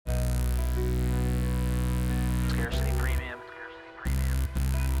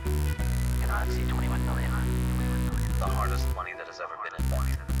cannot exceed 21 million. The hardest money that has ever been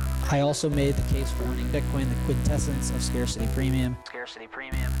invented. I also made the case for owning Bitcoin, the quintessence of scarcity premium. Scarcity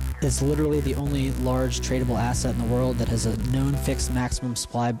premium. It's literally the only large tradable asset in the world that has a known fixed maximum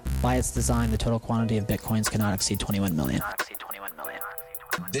supply. By its design, the total quantity of Bitcoins cannot exceed 21 million. Cannot exceed 21 million.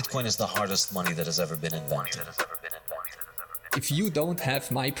 Bitcoin is the hardest money that has ever been invented. If you don't have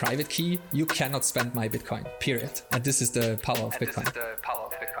my private key, you cannot spend my Bitcoin, period. And this is the power of Bitcoin.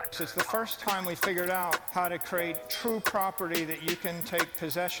 It's the first time we figured out how to create true property that you can take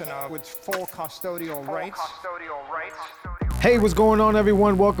possession of with full custodial rights. Hey, what's going on,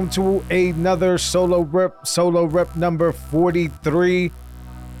 everyone? Welcome to another solo rip number 43.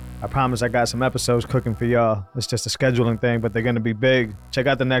 I promise I got some episodes cooking for y'all. It's just a scheduling thing, but they're going to be big. Check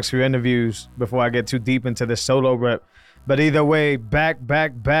out the next few interviews before I get too deep into this solo rip. But either way, back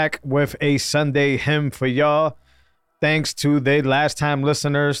with a Sunday hymn for y'all. Thanks to the last-time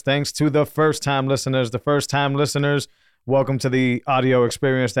listeners. Thanks to the first-time listeners. The first-time listeners, welcome to the audio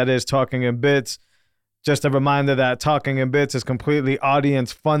experience that is Talking in Bits. Just a reminder that Talking in Bits is completely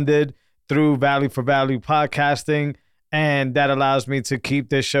audience-funded through Value for Value podcasting, and that allows me to keep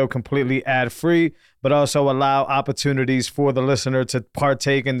this show completely ad-free, but also allow opportunities for the listener to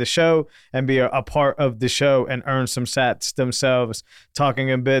partake in the show and be a part of the show and earn some sats themselves. Talking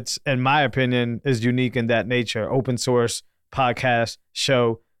in Bits, in my opinion, is unique in that nature. Open source podcast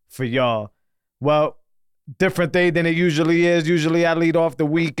show for y'all. Well, different day than it usually is. Usually I lead off the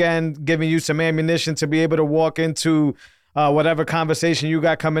weekend giving you some ammunition to be able to walk into whatever conversation you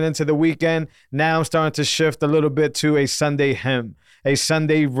got coming into the weekend. Now I'm starting to shift a little bit to a Sunday hymn, a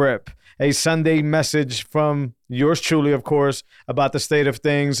Sunday rip, a Sunday message from yours truly, of course, about the state of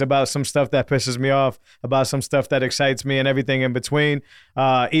things, about some stuff that pisses me off, about some stuff that excites me and everything in between.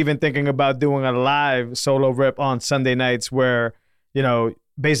 Even thinking about doing a live solo rip on Sunday nights where, you know,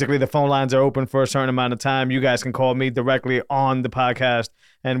 basically the phone lines are open for a certain amount of time. You guys can call me directly on the podcast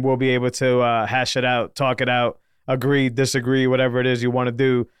and we'll be able to hash it out, talk it out, agree, disagree, whatever it is you want to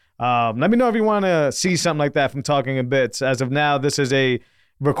do. Let me know if you want to see something like that from Talking in Bits. As of now, this is a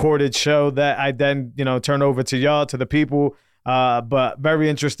recorded show that I then, turn over to y'all, to the people. But very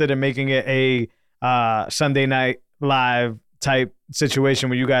interested in making it a Sunday night live type situation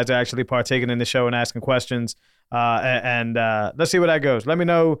where you guys are actually partaking in the show and asking questions. And let's see where that goes. Let me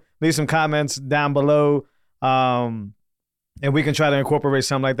know. Leave some comments down below. And we can try to incorporate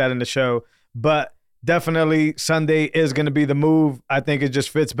something like that in the show. But definitely Sunday is going to be the move. I think it just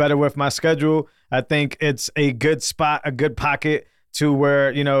fits better with my schedule. I think it's a good spot, a good pocket to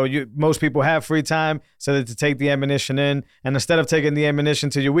where, most people have free time so that to take the ammunition in. And instead of taking the ammunition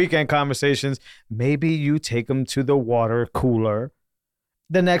to your weekend conversations, maybe you take them to the water cooler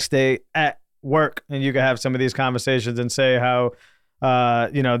the next day at work and you can have some of these conversations and say how,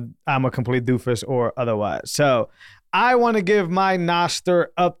 I'm a complete doofus or otherwise. So I want to give my Nostr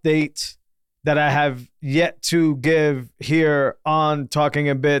update that I have yet to give here on Talking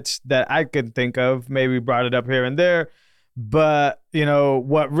in Bits that I could think of. Maybe brought it up here and there. But,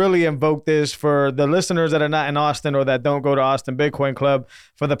 what really invoked this for the listeners that are not in Austin or that don't go to Austin Bitcoin Club,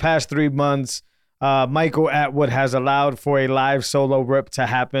 for the past 3 months, Michael Atwood has allowed for a live solo rip to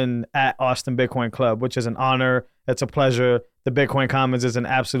happen at Austin Bitcoin Club, which is an honor. It's a pleasure. The Bitcoin Commons is an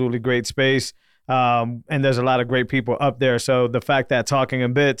absolutely great space. And there's a lot of great people up there. So the fact that Talking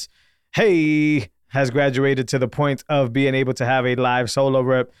in Bits, has graduated to the point of being able to have a live solo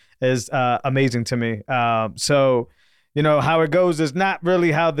rip is amazing to me. So, how it goes is not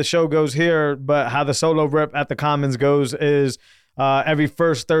really how the show goes here, but how the solo rip at the Commons goes is every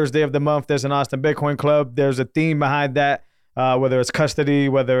first Thursday of the month, there's an Austin Bitcoin Club. There's a theme behind that, whether it's custody,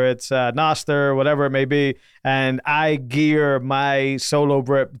 whether it's Nostr, whatever it may be. And I gear my solo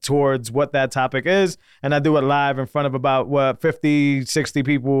rip towards what that topic is. And I do it live in front of about 50, 60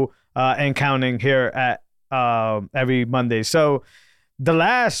 people and counting here at every Monday. So the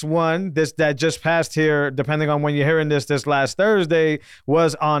last one that just passed here, depending on when you're hearing this last Thursday,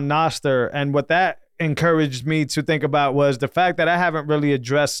 was on Nostr. And what that encouraged me to think about was the fact that I haven't really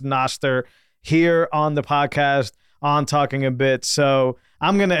addressed Nostr here on the podcast on Talking a Bit. So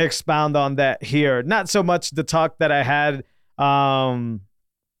I'm going to expound on that here. Not so much the talk that I had live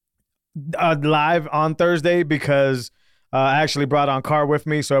on Thursday, because I actually brought on Carr with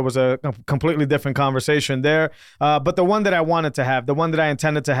me, so it was a completely different conversation there. But the one that I wanted to have, the one that I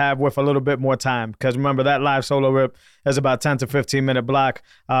intended to have with a little bit more time, because remember that live solo rip is about 10 to 15 minute block.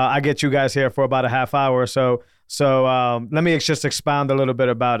 I get you guys here for about a half hour or so. So let me just expound a little bit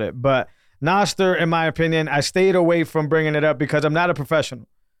about it. But Nostr, in my opinion, I stayed away from bringing it up because I'm not a professional.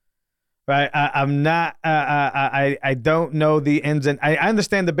 right? I'm not. I don't know the ins and I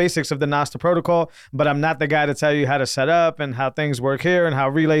understand the basics of the Nostr protocol, but I'm not the guy to tell you how to set up and how things work here and how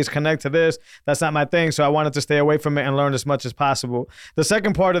relays connect to this. That's not my thing. So I wanted to stay away from it and learn as much as possible. The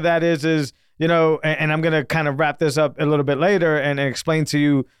second part of that is you know, and I'm gonna kind of wrap this up a little bit later and explain to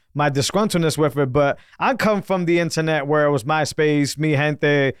you my disgruntledness with it, but I come from the internet where it was MySpace, Mi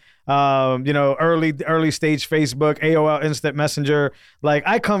Gente, you know, early stage Facebook, AOL Instant Messenger. Like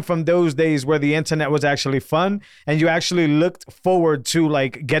I come from those days where the internet was actually fun and you actually looked forward to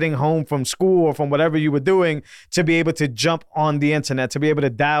like getting home from school or from whatever you were doing to be able to jump on the internet, to be able to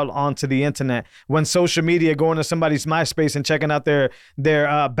dial onto the internet. When social media, going to somebody's MySpace and checking out their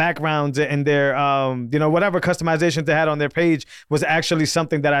backgrounds and their you know, whatever customization they had on their page was actually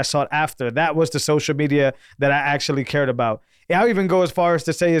something that I sought after. That was the social media that I actually cared about. I'll even go as far as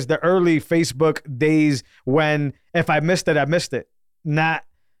to say is the early Facebook days when if I missed it, I missed it. Not,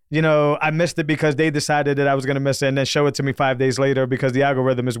 you know, I missed it because they decided that I was going to miss it and then show it to me 5 days later because the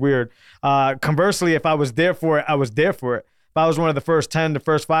algorithm is weird. Conversely, if I was there for it, I was there for it. If I was one of the first 10, the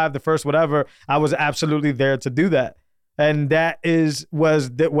first 5, the first whatever, I was absolutely there to do that. And that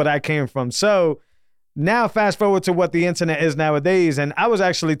was what I came from. So now fast forward to what the internet is nowadays, and I was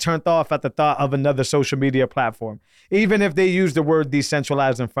actually turned off at the thought of another social media platform, even if they use the word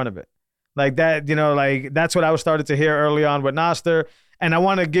decentralized in front of it. Like that, you know, like that's what I was started to hear early on with Nostr. And I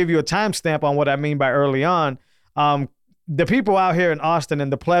want to give you a timestamp on what I mean by early on. The people out here in Austin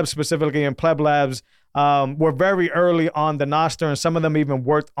and the plebs, specifically in Pleb Labs, were very early on the Nostr, and some of them even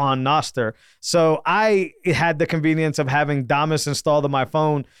worked on Nostr. So I had the convenience of having Damus installed on my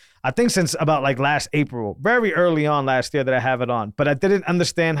phone, I think since about like last April, very early on last year that I have it on, but I didn't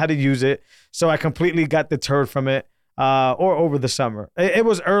understand how to use it. So I completely got deterred from it, or over the summer. It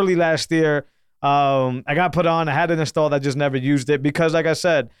was early last year. I got put on, I had it installed. I just never used it because like I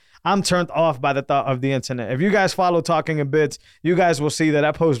said, I'm turned off by the thought of the internet. If you guys follow Talking in Bits, you guys will see that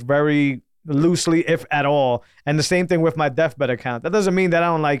I post very loosely, if at all. And the same thing with my Deathbed account. That doesn't mean that I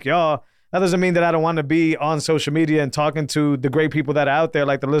don't like y'all. That doesn't mean that I don't want to be on social media and talking to the great people that are out there,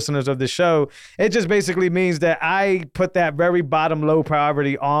 like the listeners of the show. It just basically means that I put that very bottom low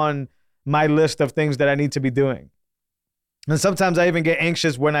priority on my list of things that I need to be doing. And sometimes I even get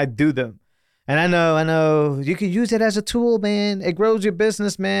anxious when I do them. And I know, you can use it as a tool, man. It grows your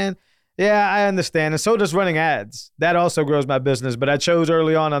business, man. Yeah, I understand. And so does running ads. That also grows my business. But I chose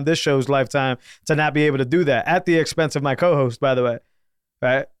early on this show's lifetime to not be able to do that at the expense of my co-host, by the way,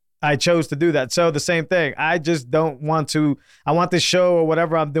 right? I chose to do that. So the same thing. I just don't want to. I want this show or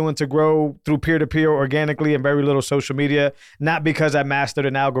whatever I'm doing to grow through peer-to-peer organically and very little social media, not because I mastered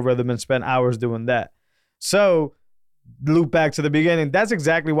an algorithm and spent hours doing that. So loop back to the beginning. That's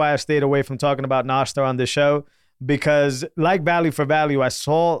exactly why I stayed away from talking about Nostr on this show, because like Value for Value, I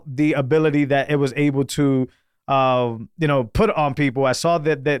saw the ability that it was able to put on people. I saw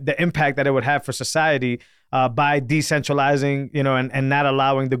the impact that it would have for society by decentralizing, and not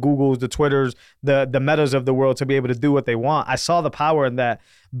allowing the Googles, the Twitters, the Metas of the world to be able to do what they want. I saw the power in that,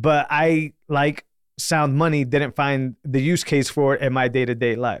 but I, like Sound Money, didn't find the use case for it in my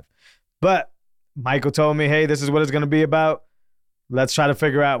day-to-day life. But Michael told me, hey, this is what it's going to be about. Let's try to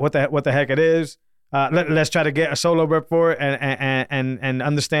figure out what the heck it is. Let's try to get a solo rep for it and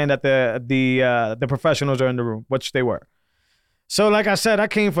understand that the professionals are in the room, which they were. So like I said, I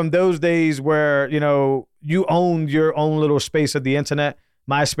came from those days where, you owned your own little space of the internet.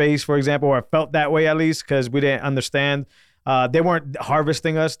 MySpace, for example, or felt that way at least, because we didn't understand. They weren't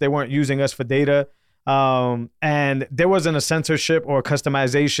harvesting us. They weren't using us for data. And there wasn't a censorship or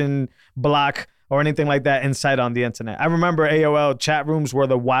customization block or anything like that inside on the internet. I remember AOL chat rooms were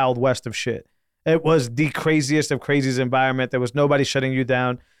the Wild West of shit. It was the craziest of craziest environment. There was nobody shutting you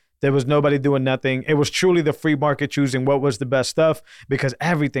down. There was nobody doing nothing. It was truly the free market choosing what was the best stuff because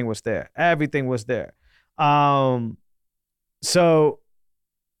everything was there. Everything was there. So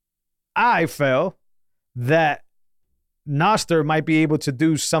I felt that Nostr might be able to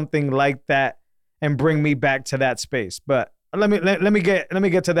do something like that and bring me back to that space. But let me get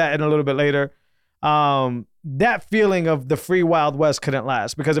to that in a little bit later. That feeling of the free Wild West couldn't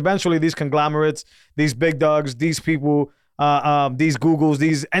last because eventually these conglomerates, these big dogs, these people, these Googles,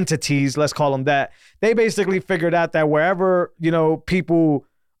 these entities, let's call them that, they basically figured out that wherever, people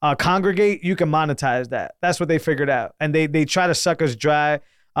congregate, you can monetize that. That's what they figured out. And they try to suck us dry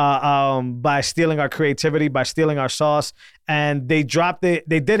by stealing our creativity, by stealing our sauce. And they dropped it.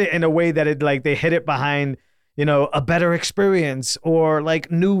 They did it in a way that they hid it behind, a better experience or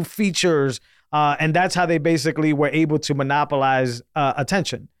like new features. And that's how they basically were able to monopolize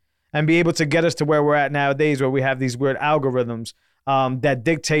attention and be able to get us to where we're at nowadays, where we have these weird algorithms. that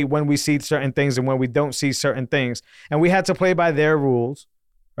dictate when we see certain things and when we don't see certain things. And we had to play by their rules,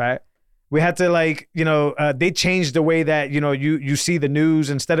 right? We had to they changed the way that, you see the news.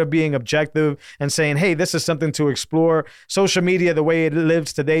 Instead of being objective and saying, hey, this is something to explore. Social media, the way it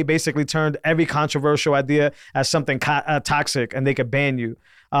lives today, basically turned every controversial idea as something toxic, and they could ban you.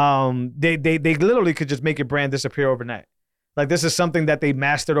 They literally could just make your brand disappear overnight. Like, this is something that they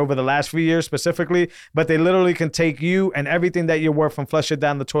mastered over the last few years specifically, but they literally can take you and everything that you're worth and flush it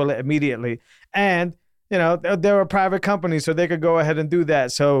down the toilet immediately. And, they're a private company, so they could go ahead and do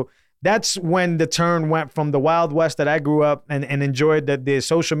that. So that's when the turn went from the Wild West that I grew up and enjoyed, the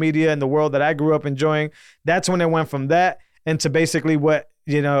social media and the world that I grew up enjoying. That's when it went from that into basically what,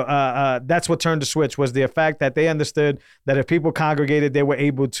 that's what turned the switch, was the fact that they understood that if people congregated, they were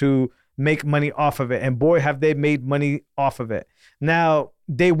able to make money off of it. And boy, have they made money off of it. Now,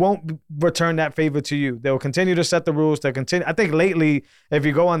 they won't return that favor to you. They'll continue to set the rules. They'll continue. I think lately, if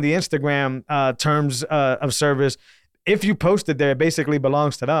you go on the Instagram terms of service, if you post it there, it basically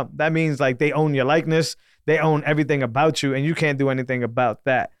belongs to them. That means like they own your likeness. They own everything about you, and you can't do anything about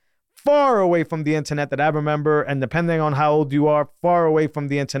that. Far away from the internet that I remember, and depending on how old you are, far away from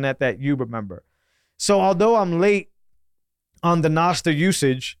the internet that you remember. So although I'm late on the Nostr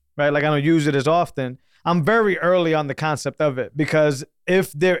usage, right, like I don't use it as often, I'm very early on the concept of it, because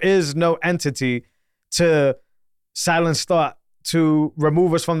if there is no entity to silence thought, to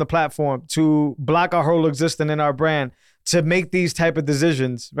remove us from the platform, to block our whole existence in our brand, to make these type of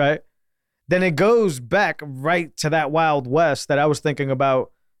decisions, right? Then it goes back right to that Wild West that I was thinking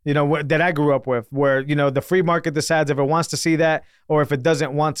about, that I grew up with, where, the free market decides if it wants to see that or if it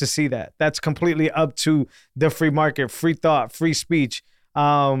doesn't want to see that. That's completely up to the free market, free thought, free speech,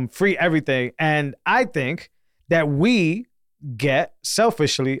 free everything. And I think that we get,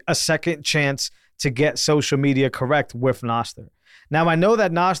 selfishly, a second chance to get social media correct with Nostr. Now, I know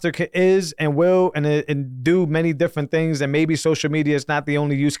that Nostr is and will and do many different things, and maybe social media is not the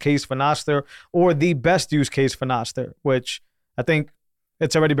only use case for Nostr or the best use case for Nostr, which I think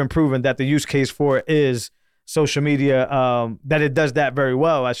it's already been proven that the use case for it is social media, that it does that very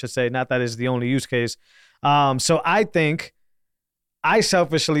well, I should say, not that it's the only use case. So I think I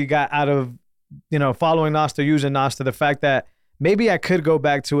selfishly got out of, following Nostr, using Nostr, the fact that maybe I could go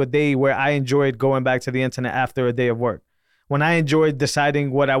back to a day where I enjoyed going back to the internet after a day of work, when I enjoyed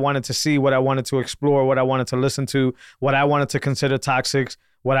deciding what I wanted to see, what I wanted to explore, what I wanted to listen to, what I wanted to consider toxic,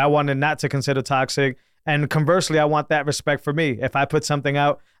 what I wanted not to consider toxic. And conversely, I want that respect for me. If I put something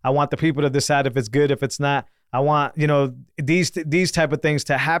out, I want the people to decide if it's good, if it's not. I want, these type of things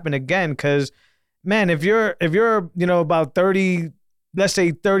to happen again. Because, man, if you're about 30, let's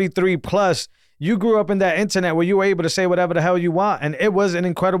say 33 plus, you grew up in that internet where you were able to say whatever the hell you want. And it was an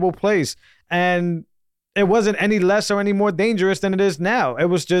incredible place. And it wasn't any less or any more dangerous than it is now. It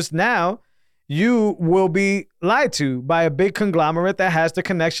was just, now you will be lied to by a big conglomerate that has the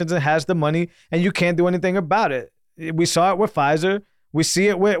connections and has the money, and you can't do anything about it. We saw it with Pfizer. We see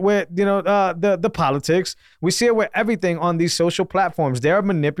it with the politics. We see it with everything on these social platforms. They are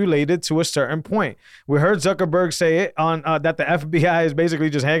manipulated to a certain point. We heard Zuckerberg say it on that the FBI is basically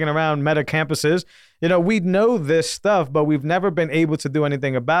just hanging around Meta campuses. We know this stuff, but we've never been able to do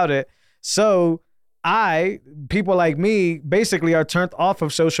anything about it. So people like me basically are turned off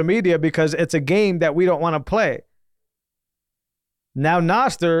of social media because it's a game that we don't want to play. Now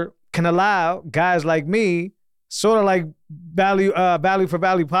Nostr can allow guys like me, sort of like value for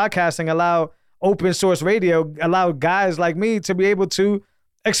value podcasting, allow open source radio, allow guys like me to be able to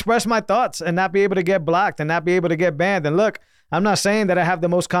express my thoughts and not be able to get blocked and not be able to get banned. And look, I'm not saying that I have the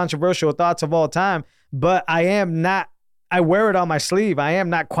most controversial thoughts of all time, but I wear it on my sleeve. I am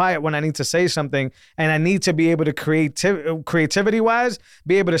not quiet when I need to say something, and I need to be able to creativity-wise,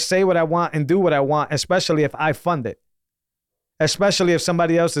 be able to say what I want and do what I want, especially if I fund it, especially if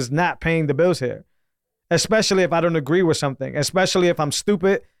somebody else is not paying the bills here, especially if I don't agree with something, especially if I'm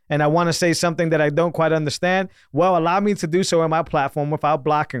stupid and I want to say something that I don't quite understand. Well, allow me to do so on my platform without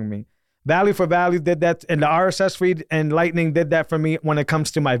blocking me. Value for Value did that, and the RSS feed and Lightning did that for me when it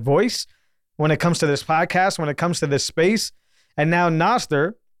comes to my voice, when it comes to this podcast, when it comes to this space. And now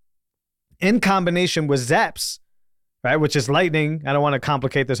Nostr, in combination with Zaps, right, which is Lightning. I don't want to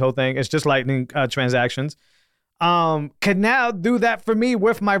complicate this whole thing. It's just Lightning transactions. Can now do that for me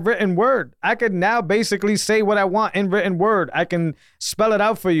with my written word. I could now basically say what I want in written word. I can spell it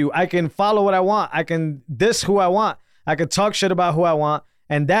out for you. I can follow what I want. I can diss who I want. I can talk shit about who I want.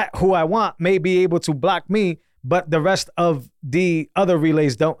 And that who I want may be able to block me, but the rest of the other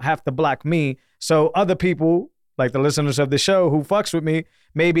relays don't have to block me. So other people Like the listeners of the show who fucks with me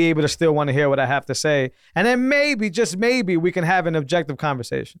may be able to still want to hear what I have to say. And then maybe, just maybe, we can have an objective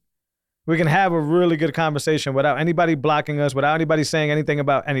conversation. We can have a really good conversation without anybody blocking us, without anybody saying anything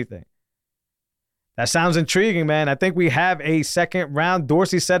about anything. That sounds intriguing, man. I think we have a second round.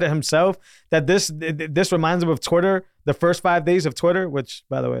 Dorsey said it himself that this reminds him of Twitter, the first 5 days of Twitter, which,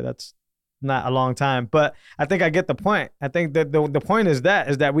 by the way, that's not a long time. But I think I get the point. I think that the point is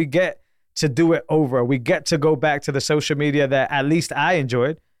that we get to do it over. We get to go back to the social media that at least I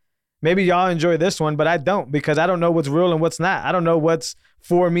enjoyed. Maybe y'all enjoy this one, but I don't, because I don't know what's real and what's not. I don't know what's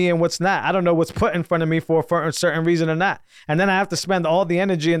for me and what's not. I don't know what's put in front of me for a certain reason or not. And then I have to spend all the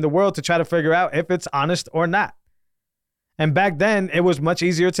energy in the world to try to figure out if it's honest or not. And back then, it was much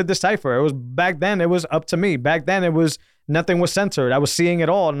easier to decipher. Back then, it was up to me. Back then, nothing was censored. I was seeing it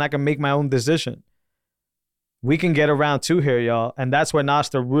all, and I can make my own decision. We can get around two here, y'all. And that's where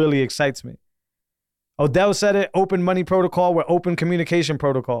Nostr really excites me. Odell said it, open money protocol with open communication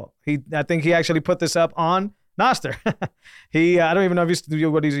protocol. I think he actually put this up on Nostr. I don't even know if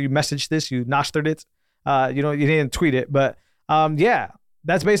you messaged this, you Nostred it. You didn't tweet it, but yeah,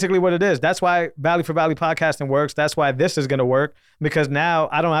 that's basically what it is. That's why Value for Value podcasting works. That's why this is going to work, because now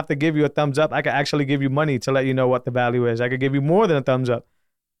I don't have to give you a thumbs up. I can actually give you money to let you know what the value is. I could give you more than a thumbs up.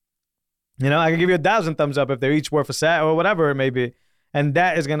 I can give you 1,000 thumbs up if they're each worth a sat or whatever it may be. And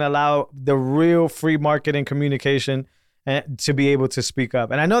that is going to allow the real free market and communication to be able to speak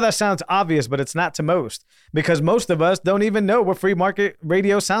up. And I know that sounds obvious, but it's not to most, because most of us don't even know what free market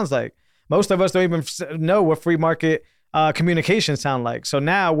radio sounds like. Most of us don't even know what free market communication sound like. So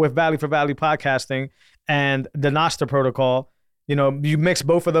now with Value for Value podcasting and the Nostr protocol, you mix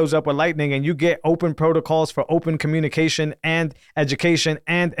both of those up with Lightning and you get open protocols for open communication and education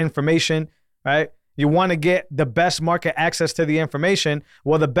and information, right? You want to get the best market access to the information.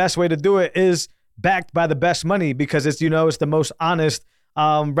 Well, the best way to do it is backed by the best money, because it's the most honest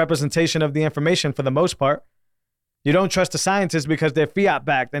representation of the information for the most part. You don't trust the scientists because they're fiat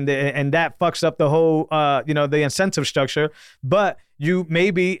backed, and that fucks up the whole the incentive structure. But you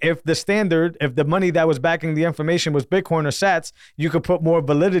maybe, if the money that was backing the information was Bitcoin or Sats, you could put more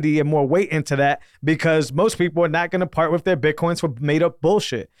validity and more weight into that, because most people are not going to part with their Bitcoins for made up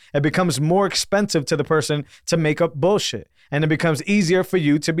bullshit. It becomes more expensive to the person to make up bullshit. And it becomes easier for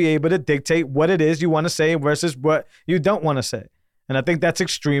you to be able to dictate what it is you want to say versus what you don't want to say. And I think that's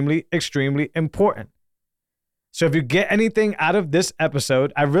extremely, extremely important. So if you get anything out of this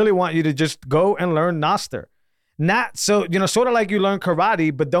episode, I really want you to just go and learn Nostr. Not so, sort of like you learn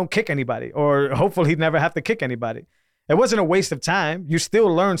karate, but don't kick anybody, or hopefully never have to kick anybody. It wasn't a waste of time. You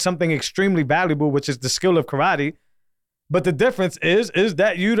still learn something extremely valuable, which is the skill of karate. But the difference is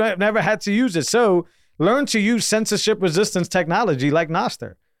that you never had to use it. So learn to use censorship resistance technology like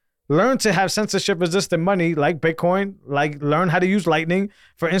Nostr. Learn to have censorship resistant money like Bitcoin, learn how to use Lightning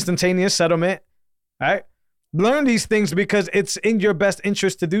for instantaneous settlement, right? Learn these things because it's in your best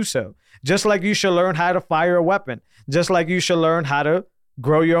interest to do so. Just like you should learn how to fire a weapon. Just like you should learn how to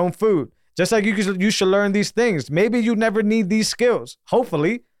grow your own food. Just like you should learn these things. Maybe you never need these skills,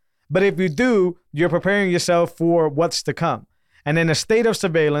 hopefully. But if you do, you're preparing yourself for what's to come. And in a state of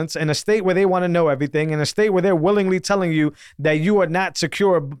surveillance, in a state where they want to know everything, in a state where they're willingly telling you that you are not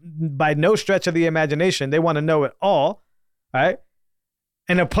secure by no stretch of the imagination, they want to know it all, right?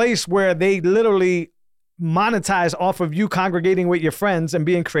 In a place where they literally monetize off of you congregating with your friends and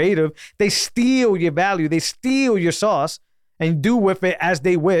being creative, they steal your value, they steal your sauce and do with it as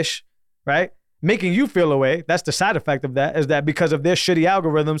they wish, right? Making you feel away. That's the side effect of that, is that because of their shitty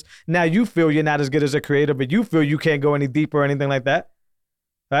algorithms, now you feel you're not as good as a creator, but you feel you can't go any deeper or anything like that,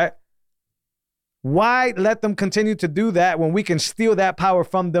 right? Why let them continue to do that when we can steal that power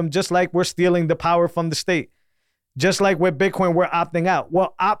from them, just like we're stealing the power from the state? Just like with Bitcoin, we're opting out.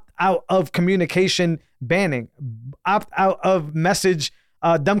 Well, opt out of communication banning, opt out of message,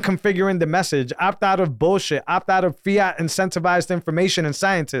 them configuring the message, opt out of bullshit, opt out of fiat incentivized information and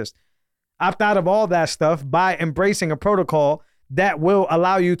scientists, opt out of all that stuff by embracing a protocol that will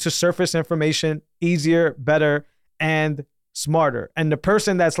allow you to surface information easier, better, and smarter. And the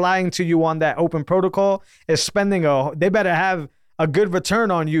person that's lying to you on that open protocol is they better have a good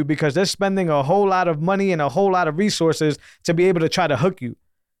return on you, because they're spending a whole lot of money and a whole lot of resources to be able to try to hook you.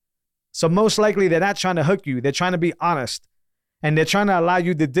 So most likely they're not trying to hook you. They're trying to be honest, and they're trying to allow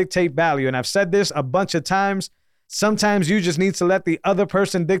you to dictate value. And I've said this a bunch of times. Sometimes you just need to let the other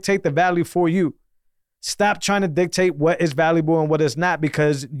person dictate the value for you. Stop trying to dictate what is valuable and what is not,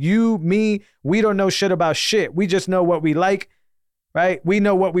 because we don't know shit about shit. We just know what we like, right? We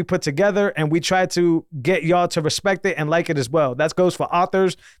know what we put together, and we try to get y'all to respect it and like it as well. That goes for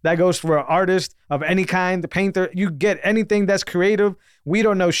authors. That goes for artists of any kind, the painter. You get anything that's creative. We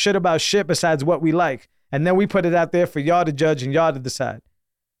don't know shit about shit besides what we like. And then we put it out there for y'all to judge and y'all to decide.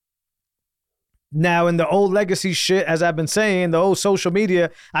 Now, in the old legacy shit, as I've been saying, the old social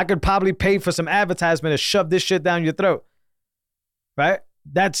media, I could probably pay for some advertisement to shove this shit down your throat, right?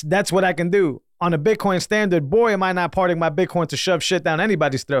 That's what I can do. On a Bitcoin standard, boy, am I not parting my Bitcoin to shove shit down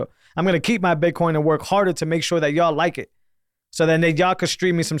anybody's throat. I'm going to keep my Bitcoin and work harder to make sure that y'all like it. So then y'all can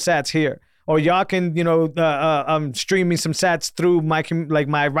stream me some sats here. Or y'all can, stream me some sats through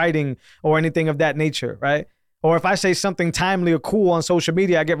my writing or anything of that nature, right? Or if I say something timely or cool on social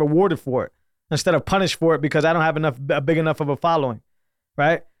media, I get rewarded for it instead of punished for it because I don't have a big enough of a following,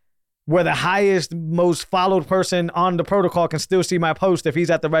 right? Where the highest, most followed person on the protocol can still see my post if he's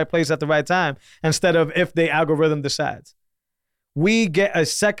at the right place at the right time, instead of if the algorithm decides. We get a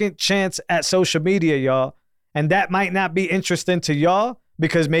second chance at social media, y'all. And that might not be interesting to y'all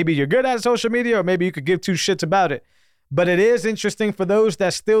because maybe you're good at social media or maybe you could give two shits about it. But it is interesting for those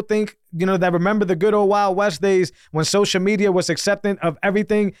that still think, that remember the good old Wild West days when social media was accepting of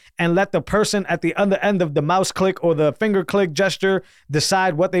everything and let the person at the other end of the mouse click or the finger click gesture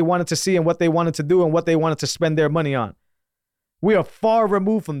decide what they wanted to see and what they wanted to do and what they wanted to spend their money on. We are far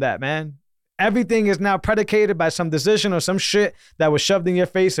removed from that, man. Everything is now predicated by some decision or some shit that was shoved in your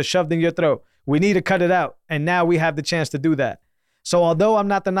face or shoved in your throat. We need to cut it out. And now we have the chance to do that. So although I'm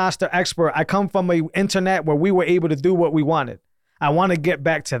not the Nostr expert, I come from an internet where we were able to do what we wanted. I want to get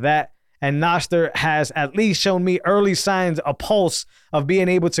back to that. And Nostr has at least shown me early signs, a pulse of being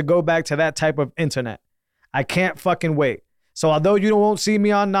able to go back to that type of internet. I can't fucking wait. So although you won't see me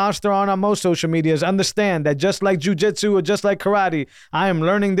on Nostr or on most social medias, understand that just like jujitsu or just like karate, I am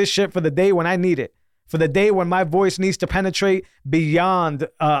learning this shit for the day when I need it. For the day when my voice needs to penetrate beyond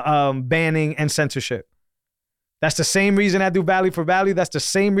banning and censorship. That's the same reason I do Value for Value. That's the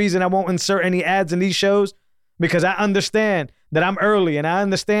same reason I won't insert any ads in these shows, because I understand that I'm early and I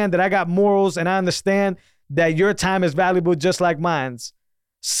understand that I got morals and I understand that your time is valuable just like mine's.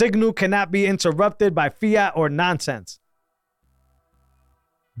 Signal cannot be interrupted by fiat or nonsense.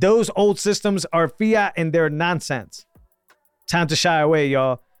 Those old systems are fiat and they're nonsense. Time to shy away,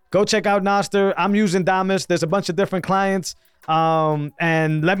 y'all. Go check out Nostr. I'm using Damus. There's a bunch of different clients.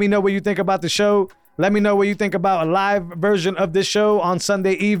 And let me know what you think about the show. Let me know what you think about a live version of this show on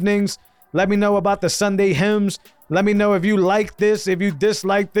Sunday evenings. Let me know about the Sunday hymns. Let me know if you like this, if you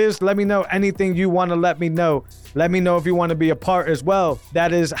dislike this. Let me know anything you want to let me know. Let me know if you want to be a part as well.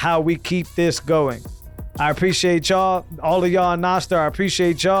 That is how we keep this going. I appreciate y'all. All of y'all on Nostr, I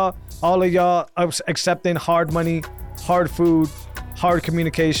appreciate y'all. All of y'all accepting hard money, hard food, hard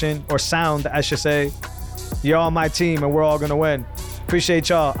communication, or sound, I should say. You're on my team and we're all going to win. Appreciate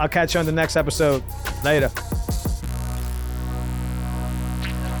y'all. I'll catch you on the next episode. Later.